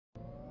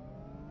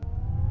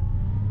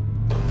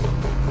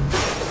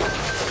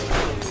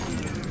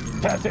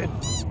Tested.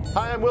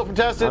 Hi, I'm Will from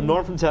Tested. I'm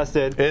Norm from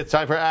Tested. It's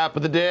time for App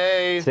of the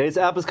Day. Today's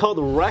app is called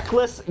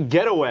Reckless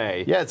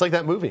Getaway. Yeah, it's like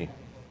that movie.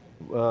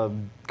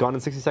 Gone in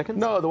 60 Seconds?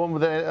 No, the one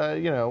with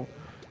the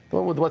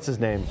one with what's his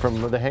name from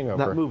The Hangover.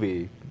 That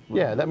movie.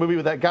 Yeah, that movie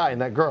with that guy and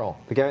that girl.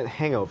 The guy at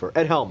Hangover.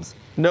 Ed Helms.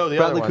 No, the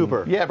Bradley other one.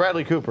 Cooper. Yeah,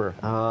 Bradley Cooper.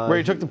 Where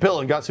he took the pill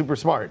and got super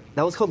smart.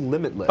 That was called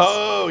Limitless.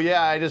 Oh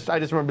yeah, I just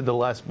remembered the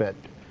last bit.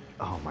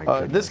 Oh my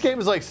goodness. This game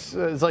is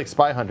like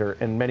Spy Hunter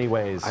in many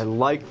ways. I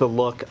like the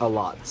look a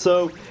lot.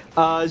 So,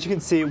 as you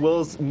can see,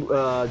 Will's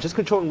just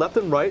controlling left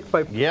and right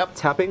by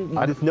tapping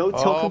with no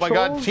tilt controls. Oh my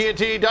god,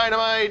 TNT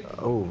Dynamite!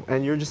 Oh,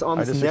 and you're just on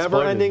this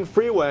never-ending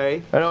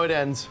freeway. I know it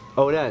ends.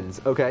 Oh, it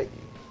ends. Okay.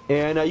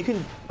 And you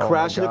can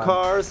crash into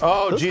cars.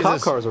 Oh, those Jesus.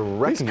 Those cop cars are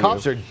wrecking These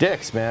cops are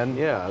dicks, man.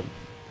 Yeah.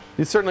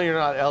 These certainly are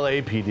not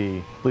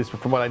LAPD, at least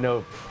from what I know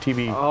of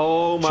TV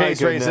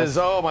chase races.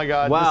 Oh my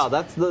god. Wow,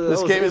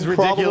 this game is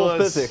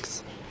ridiculous.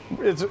 Physics.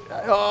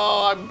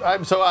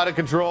 I'm so out of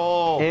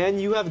control. And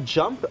you have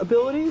jump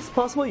abilities,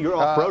 possibly? You're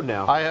off-road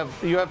now.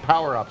 You have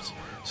power-ups.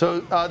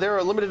 So there are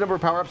a limited number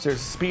of power-ups.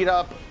 There's speed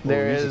up.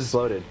 There is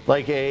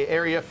like a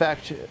area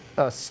effect,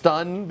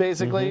 stun,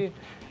 basically.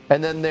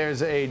 And then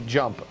there's a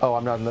jump. Oh,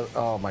 I'm not in the...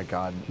 Oh, my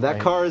God.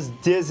 That car is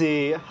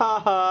dizzy. Ha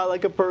ha,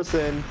 like a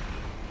person.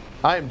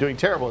 I am doing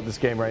terrible at this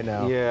game right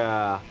now.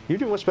 Yeah. You were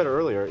doing much better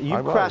earlier.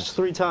 You crashed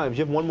 3 times.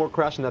 You have one more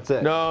crash and that's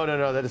it. No.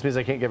 That just means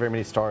I can't get very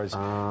many stars.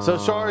 So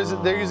stars,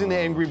 they're using the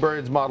Angry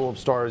Birds model of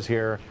stars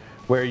here,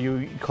 where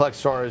you collect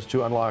stars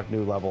to unlock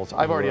new levels.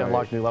 I've already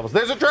unlocked new levels.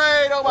 There's a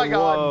train! Oh, my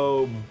God!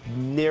 Whoa.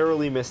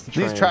 Narrowly missed the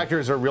train. These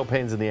tractors are real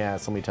pains in the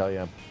ass, let me tell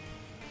you.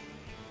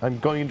 I'm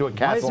going into a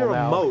castle now. Why is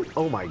there a moat?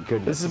 Oh my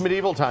goodness. This is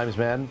medieval times,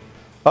 man.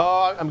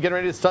 Oh, I'm getting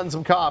ready to stun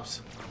some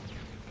cops.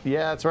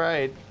 Yeah, that's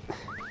right.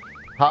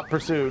 Hot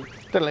Pursuit.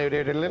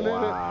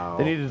 Wow.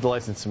 They needed to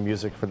license some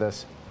music for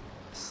this.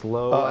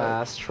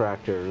 Slow-ass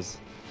tractors.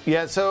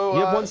 Yeah, so...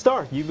 You have 1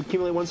 star. You've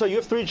accumulated 1 star. You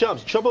have 3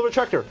 jumps. Jump over a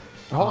tractor.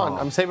 Hold on.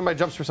 I'm saving my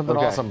jumps for something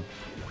awesome.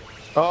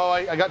 Oh,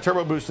 I got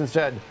turbo boost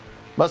instead.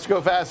 Must go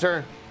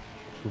faster.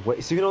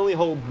 Wait, so you can only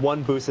hold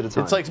 1 boost at a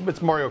time.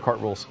 It's Mario Kart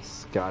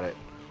rules. Got it.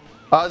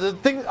 The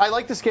thing I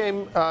like this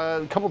game,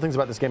 a couple things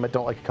about this game. I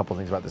don't like a couple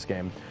things about this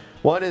game.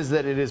 One is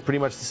that it is pretty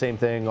much the same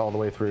thing all the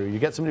way through. You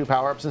get some new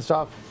power-ups and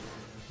stuff,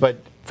 but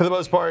for the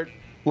most part,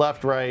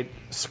 left, right.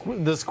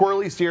 The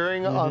squirrely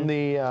steering on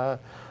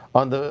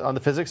the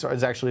physics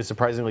is actually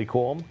surprisingly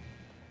cool.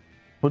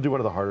 We'll do one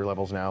of the harder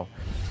levels now.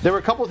 There were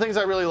a couple of things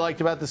I really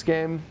liked about this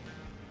game.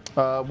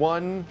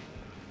 One,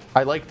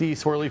 I like the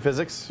swirly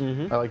physics.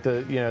 I like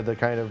the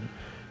kind of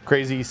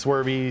crazy,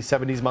 swervy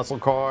 70s muscle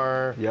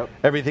car. Yep.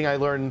 Everything I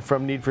learned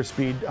from Need for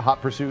Speed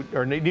Hot Pursuit,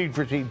 or Need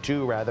for Speed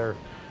 2, rather,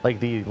 like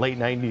the late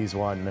 90s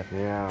one.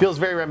 Yeah. Feels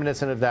very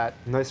reminiscent of that.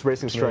 Nice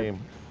racing stripe.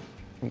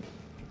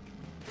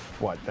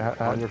 What?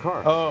 On your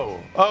car.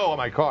 Oh, on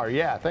my car.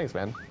 Yeah, thanks,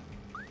 man.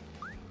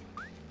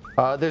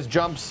 There's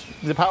jumps.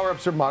 The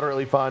power-ups are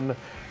moderately fun.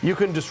 You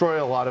can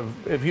destroy a lot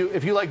of... If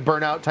you like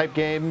Burnout-type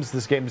games,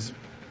 this game's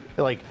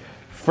like...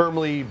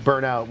 Firmly,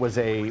 Burnout was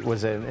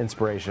an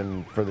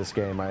inspiration for this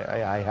game.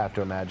 I have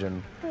to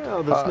imagine.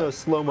 Oh, there's no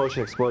slow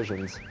motion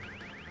explosions.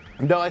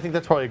 No, I think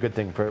that's probably a good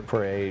thing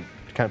for a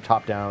kind of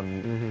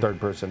top-down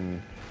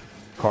third-person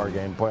car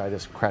game. Boy, I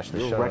just crashed the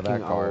shit out of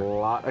that car. A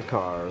lot of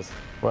cars.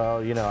 Well,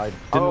 I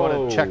didn't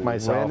want to check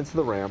myself. Ran into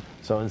the ramp.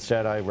 So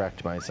instead, I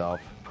wrecked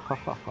myself.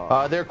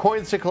 There are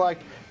coins to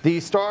collect. The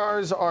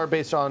stars are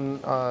based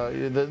on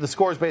the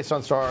score is based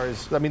on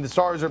stars. I mean, the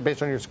stars are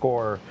based on your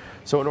score.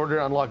 So in order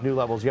to unlock new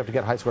levels, you have to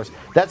get high scores.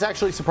 That's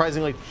actually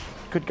surprisingly,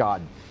 good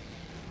God,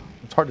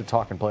 it's hard to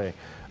talk and play.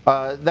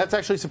 That's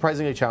actually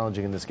surprisingly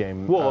challenging in this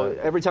game. Well,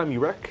 every time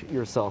you wreck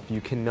yourself, you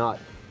cannot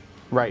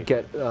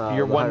get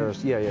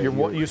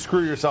you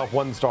screw yourself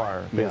 1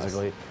 star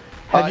basically. Yes.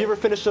 Have you ever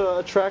finished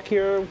a track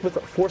here with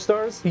 4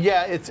 stars?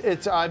 Yeah,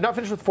 it's I've not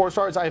finished with 4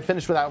 stars. I've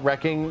finished without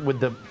wrecking with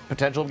the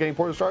potential of getting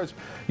 4 stars.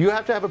 You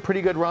have to have a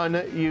pretty good run.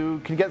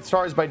 You can get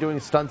stars by doing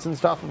stunts and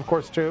stuff, of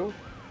course, too.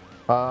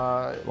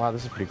 Wow,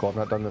 this is pretty cool. I've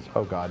not done this.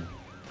 Oh, God.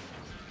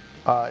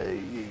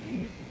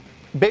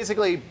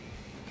 Basically,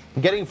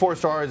 getting 4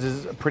 stars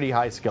is a pretty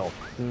high skill.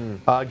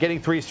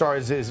 Getting 3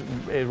 stars it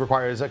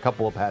requires a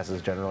couple of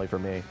passes generally for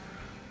me.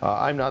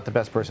 I'm not the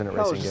best person at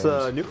racing games. It's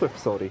a nuclear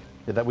facility.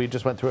 Yeah, that we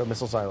just went through a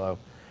missile silo.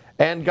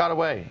 And got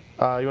away.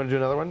 You want to do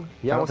another one?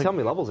 Yeah, well, tell me how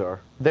many levels there are.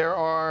 There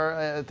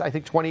are, I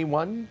think,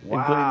 21, including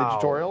the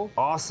tutorial.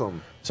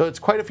 Awesome. So it's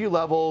quite a few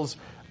levels.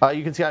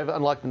 You can see I've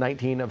unlocked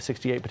 19 of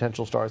 68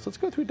 potential stars. Let's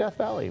go through Death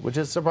Valley, which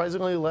is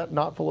surprisingly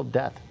not full of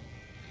death.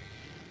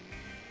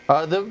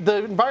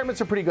 The environments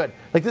are pretty good.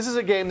 Like, this is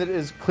a game that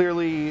is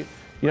clearly,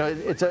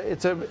 it's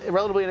a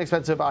relatively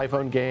inexpensive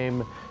iPhone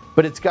game,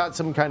 but it's got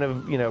some kind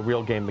of,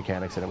 real game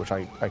mechanics in it, which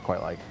I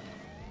quite like.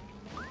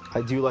 I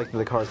do like that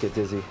the cars get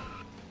dizzy.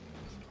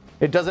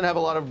 It doesn't have a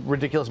lot of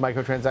ridiculous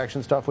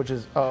microtransaction stuff, which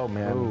is, oh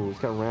man. Oh, this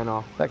guy ran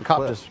off. That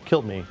cop just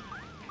killed me.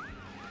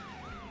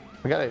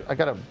 I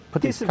gotta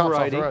put these cops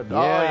off the road. Yeah.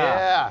 Oh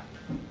yeah.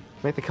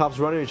 Make the cops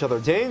run at each other.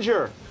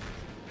 Danger!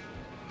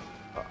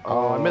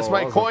 Oh, I missed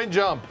my coin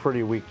jump.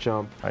 Pretty weak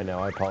jump. I know,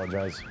 I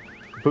apologize.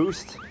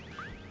 Boost.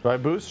 Do I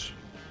boost?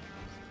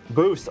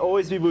 Boost.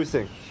 Always be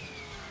boosting.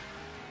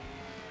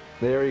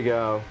 There you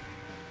go.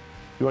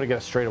 You want to get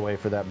a straightaway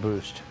for that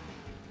boost.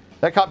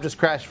 That cop just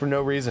crashed for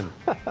no reason.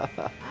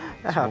 That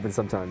happens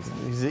sometimes.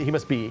 He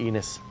must be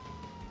Enos.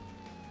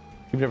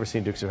 You've never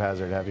seen Dukes of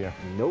Hazzard, have you?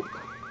 Nope.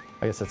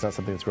 I guess that's not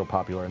something that's real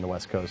popular in the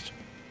West Coast.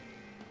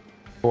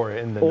 Or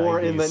in the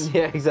 90s.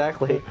 Yeah,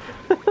 exactly.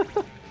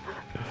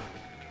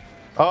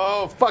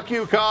 Oh, fuck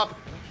you, cop.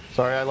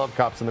 Sorry, I love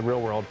cops in the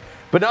real world.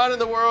 But not in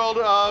the world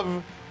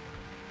of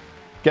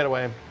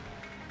Getaway.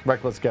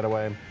 Reckless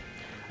Getaway.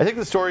 I think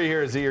the story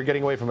here is that you're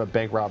getting away from a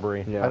bank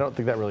robbery. Yeah. I don't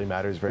think that really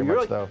matters very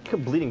much, though. You're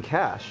bleeding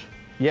cash.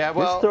 Yeah, well...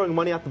 You're just throwing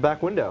money out the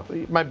back window.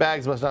 My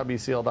bags must not be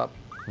sealed up.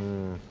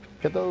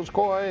 Get those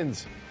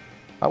coins.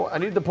 I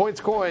need the points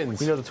coins.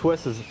 You know, the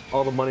twist is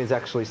all the money's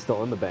actually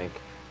still in the bank.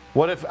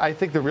 What if... I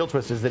think the real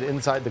twist is that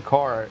inside the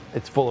car,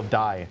 it's full of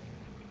dye.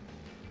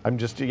 I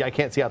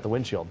can't see out the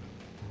windshield.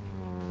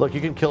 Look,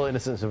 you can kill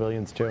innocent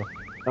civilians, too.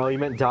 Oh, you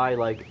meant dye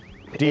like...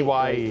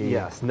 D-Y-E.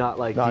 Yes, not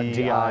like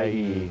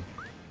D-I-E.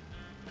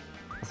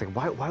 I was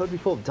like, why would it be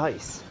full of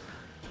dice?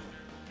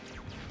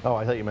 Oh,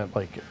 I thought you meant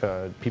like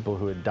people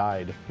who had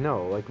died.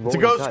 No, like it's a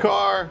ghost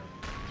car.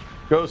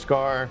 Ghost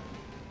car.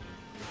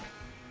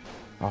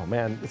 Oh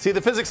man, see the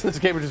physics in this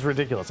game are just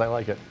ridiculous. I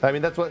like it. I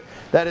mean,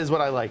 that is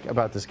what I like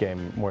about this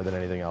game more than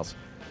anything else.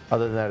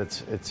 Other than that,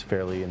 it's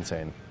fairly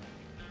insane.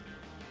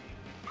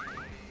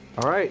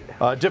 All right.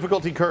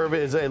 Difficulty curve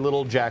is a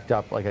little jacked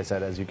up, like I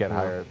said, as you get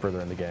higher further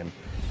in the game.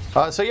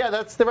 So yeah,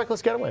 that's the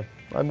Reckless Getaway.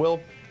 I'm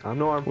Will. I'm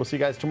Norm. We'll see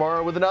you guys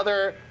tomorrow with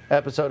another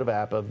episode of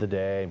App of the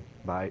Day.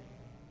 Bye.